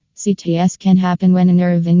CTS can happen when a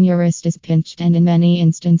nerve in your wrist is pinched, and in many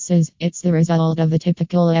instances, it's the result of a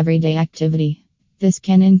typical everyday activity. This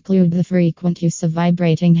can include the frequent use of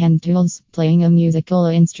vibrating hand tools, playing a musical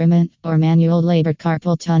instrument, or manual labor.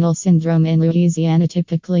 Carpal tunnel syndrome in Louisiana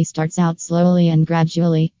typically starts out slowly and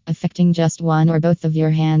gradually, affecting just one or both of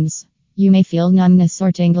your hands. You may feel numbness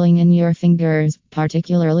or tingling in your fingers,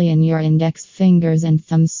 particularly in your index fingers and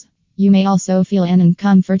thumbs. You may also feel an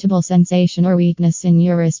uncomfortable sensation or weakness in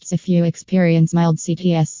your wrists. If you experience mild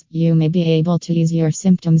CTS, you may be able to ease your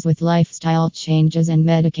symptoms with lifestyle changes and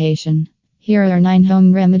medication. Here are 9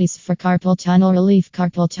 home remedies for carpal tunnel relief.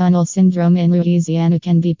 Carpal tunnel syndrome in Louisiana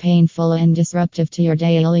can be painful and disruptive to your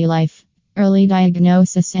daily life. Early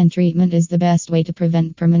diagnosis and treatment is the best way to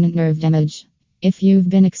prevent permanent nerve damage. If you've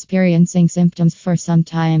been experiencing symptoms for some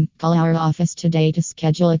time, call our office today to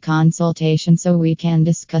schedule a consultation so we can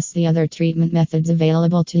discuss the other treatment methods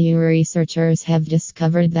available to you. Researchers have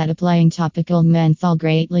discovered that applying topical menthol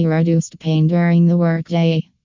greatly reduced pain during the workday.